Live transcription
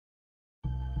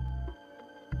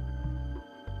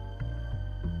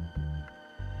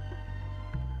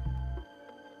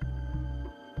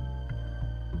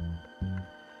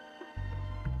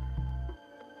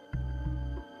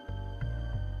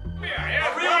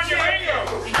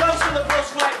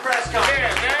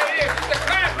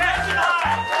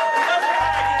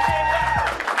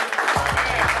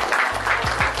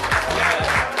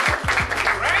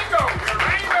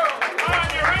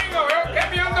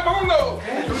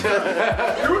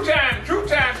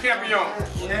Two-time champion.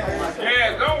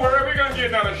 Yeah, don't worry, we're going to get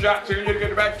another shot till you get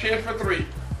the back chance for 3.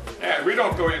 Yeah, we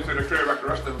don't throw you into the crib like the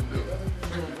rest of them do.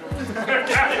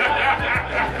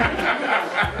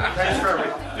 Thanks, Trevor.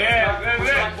 Yeah, that's it.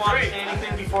 Say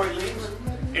anything before he leaves?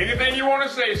 Anything you want to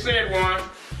say it, Juan.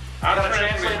 I'm gonna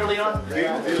translate, Leon.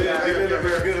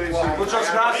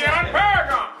 Muchas gracias. Leon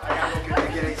Paragon.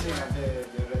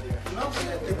 No, pues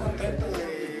estoy contento de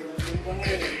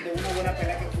una buena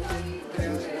pelea que tuve.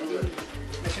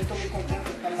 Me siento muy contento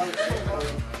de estar al lado de ustedes.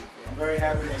 I'm very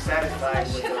happy and satisfied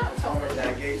with the performance that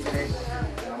I gave today.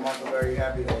 And I'm also very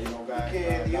happy that, God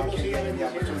gave me the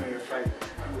opportunity to fight.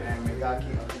 And may God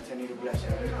continue to bless you.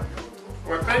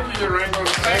 Well, thank you, Urango.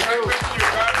 Thank you.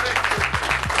 God bless you.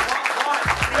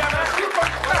 Yeah, that's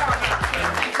superstar now.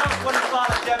 Tell us what you thought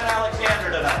of Devon Alexander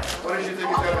tonight. What did you think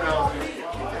of Devon Alexander?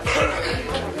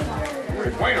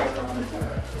 Bueno.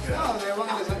 No, Devon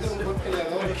Alexander es un buen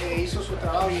peleador que hizo su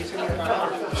trabajo y hizo mi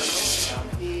trabajo.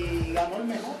 Y ganó el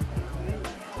mejor.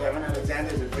 Devon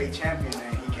Alexander is a great champion,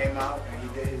 and he came out and he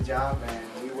did his job, and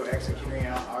we were executing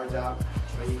our job.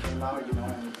 So he came out,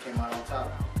 and came out on top.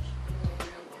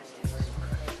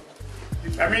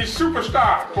 I mean,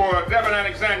 superstar for Devon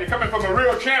Alexander, coming from a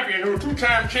real champion, who's a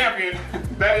 2-time champion.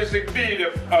 That is indeed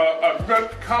a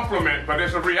good compliment, but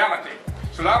it's a reality.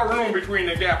 It's a lot of room between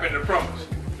the gap and the promise.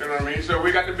 You know what I mean? So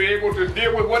we got to be able to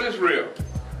deal with what is real.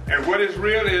 And what is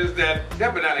real is that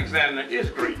Devon Alexander is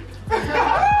great. That's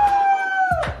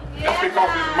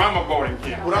because his mama bought him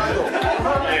here. Urango.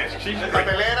 Yes, she's La great.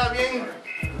 pelea era bien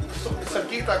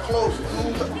cerquita, close.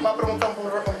 Tú vas a preguntar por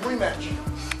un rematch.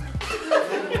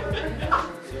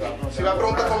 Si va a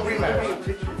preguntar por un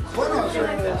rematch. Bueno, si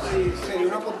sería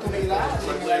una oportunidad, si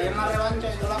me dieran una revancha,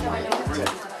 yo la apoyo.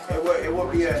 It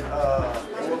would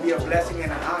be a blessing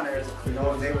and an honor, if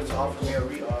they were to offer me a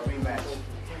rematch.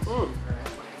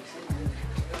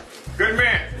 Good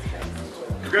man.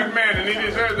 Good man, and he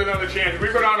deserves another chance. We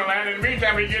go down the line. In the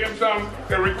meantime, we get him some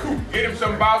recruit, get him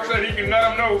some bouts so he can let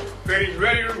him know that he's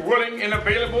ready, willing, and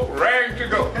available, raring to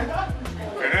go.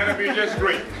 And that'll be just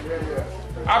great.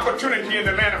 Opportunity in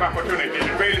the land of opportunity,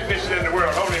 the greatest nation in the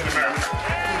world, only in America.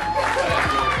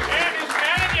 And his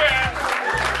manager,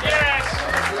 yes,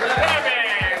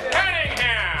 Devon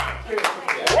Cunningham.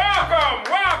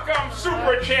 Welcome,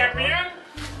 super champion,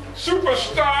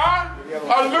 superstar.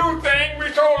 A new thing, we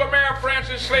told the Mayor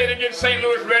Francis Slay to get St.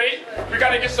 Louis ready. We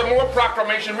got to get some more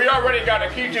proclamation. We already got a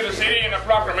key to the city and a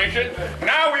proclamation.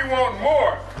 Now we want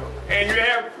more. And you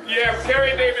have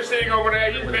Kerry Davis sitting over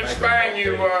there. He's been spying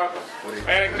you,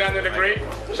 Alexander the Great.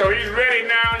 So he's ready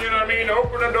now, you know what I mean, to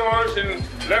open the doors and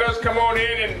let us come on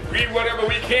in and be whatever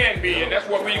we can be. And that's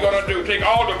what we're going to do, take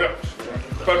all the belts.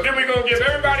 But then we're going to give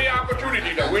everybody an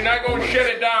opportunity, though. We're not going to shut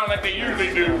it down like they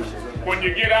usually do. When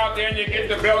you get out there and you get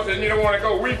the belts and you don't want to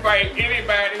go, we fight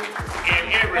anybody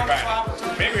and everybody.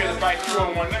 Maybe it'll fight you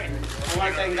on one night. I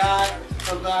want to thank God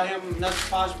for God him nothing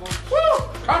possible. Woo!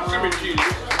 Talk to me, Jesus.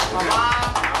 My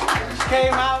mom just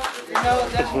came out,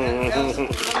 that's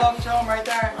good love to him right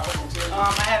there.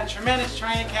 I had a tremendous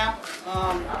training camp. I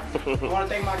want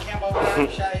to thank my camp over there,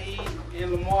 Shaheed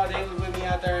and Lamar. They was with me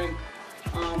out there in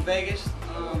Vegas.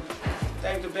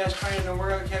 Thank the best trainer in the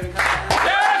world, Kevin Cunningham.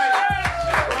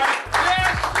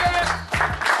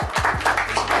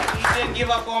 He didn't give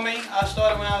up on me. I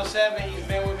started when I was 7. He's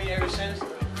been with me ever since.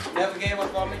 Never gave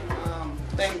up on me.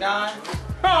 Thank Don.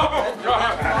 I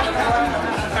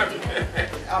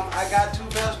got 2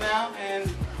 belts now, and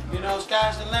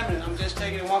sky's the limit. I'm just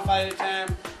taking it one fight at a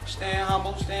time, staying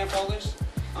humble, staying focused.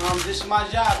 This is my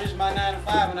job. This is my 9 to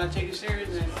 5, and I take it serious,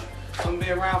 and I'm gonna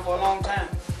be around for a long time.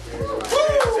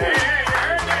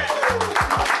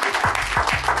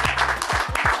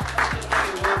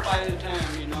 One fight at a time,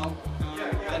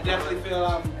 I definitely feel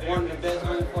I'm one of the best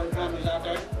 140 pounders out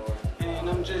there. And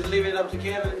I'm just leaving it up to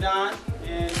Kevin and Don.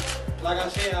 And like I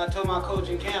said, I told my coach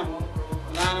in camp,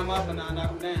 line them up and I'll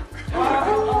knock them down.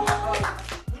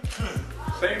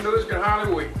 St. Louis can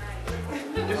hardly wait.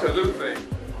 It's a new thing.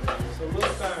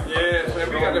 Yes,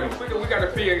 and we got to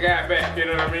pay a guy back, you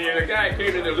know what I mean? And the guy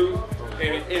came to Duluth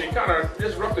and it kind of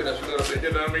disrupted us a little bit,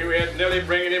 you know what I mean? We had Nelly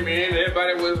bringing him in, and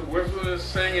everybody was whistling and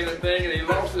singing and thing, and he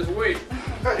lost his way.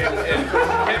 And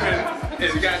Kevin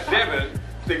has got Devon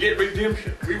to get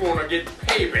redemption. We want to get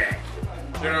payback.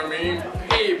 You know what I mean?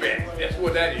 Payback. That's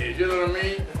what that is. You know what I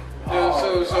mean? Yeah.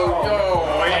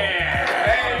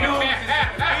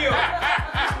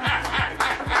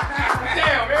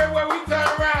 Damn, everywhere we turn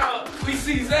around, we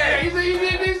see Zab.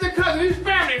 He's the cousin. He's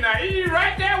family now. He's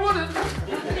right there with us.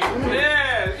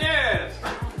 Yes.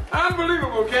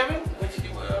 Unbelievable, Kevin.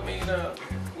 What we gonna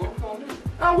do?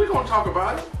 Oh, we're gonna talk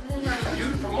about it.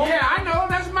 You promote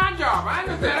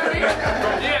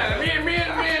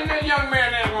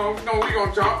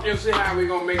gonna talk and see how we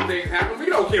gonna make things happen. We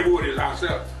don't care who it is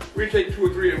ourselves. We take 2 or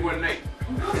 3 in one night.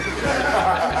 I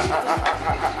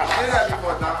did that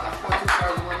before, Don. I fought 2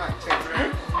 fighters in one night. Take 3.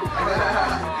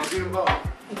 And beat them both.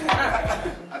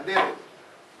 I did it.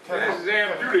 That's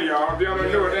Zab Judah, y'all. If y'all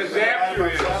don't know what that Zab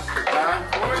Judah is.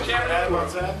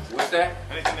 What's that?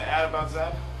 Anything to add about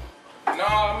Zab? No,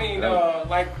 I mean,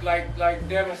 like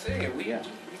Devon said, we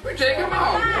take him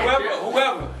on.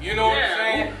 whoever, you know what I'm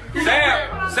saying?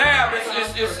 Zab, it's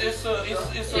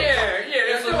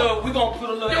a little. We gonna put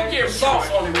a little extra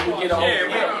sauce on it when we get on.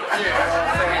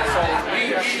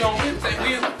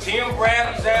 Tim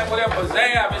Bradley, Zab, whatever.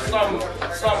 Zab is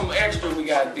something extra we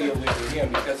gotta deal with him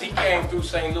because he came through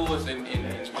St. Louis and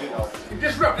you know.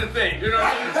 Disrupted things, you know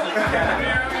what I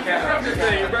mean? Disrupted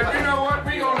things, but you know what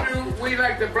we gonna do? We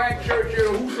like the black church here,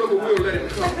 whosoever will let him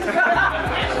come.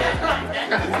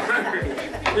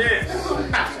 Yes.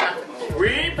 We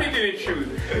ain't picking and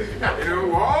choosing. You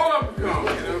know, all of them come,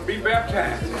 you know, be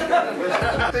baptized.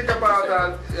 Think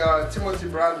about Timothy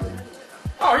Bradley.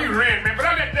 Oh, he ran, man, but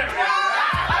I let that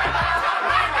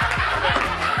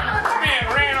man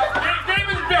ran off, gave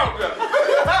his belt up.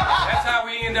 That's how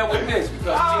we end up with this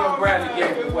because Tim Bradley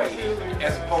gave it away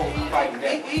as opposed to fighting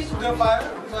that. He's a good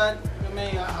fighter, but I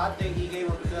mean, I think he gave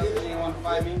up the belt. He didn't want to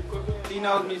fight me. He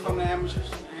knows me from the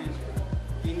amateurs, and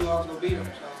he knew I was gonna beat him.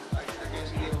 So I guess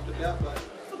he gave up the belt, but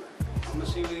I'm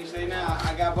gonna see what he say now.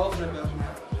 I got both of the belts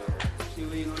now. See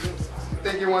what he gonna do. You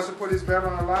think he wants to put his belt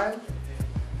on the line?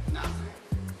 Nah.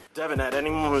 Devon, at any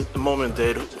moment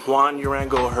did Juan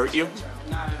Urango hurt you?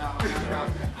 Not at all. Not at all.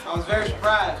 I was very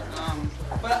surprised,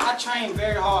 but I trained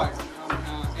very hard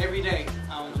every day.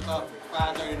 I was up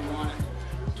 5:30 in the morning,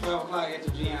 12 o'clock at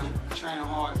the gym, training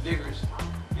hard, vigorous.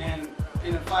 And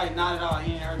in the fight, not at all.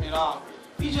 He didn't hurt me at all.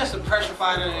 He's just a pressure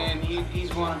fighter, and he's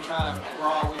going to try to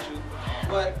brawl with you.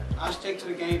 But I stick to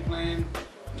the game plan.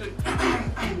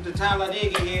 The times I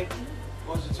did get hit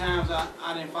was the times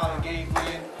I didn't follow the game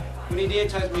plan. When he did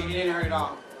touch me, he didn't hurt at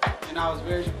all. And I was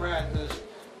very surprised because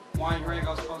Juan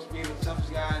Urango was supposed to be the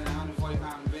toughest guy in the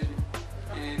 140-pound division.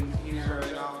 And he didn't hurt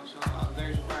at all, so I was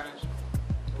very surprised.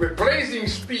 With blazing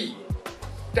speed,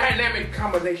 dynamic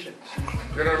combinations,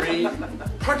 you know what I mean?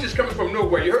 Punches coming from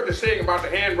nowhere. You heard the saying about the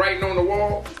handwriting on the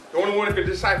wall? The only one that could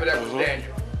decipher that was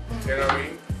Daniel, you know what I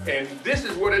mean? And this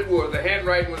is what it was. The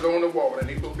handwriting was on the wall, and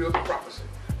he fulfilled the prophecy.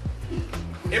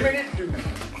 Imminent doom.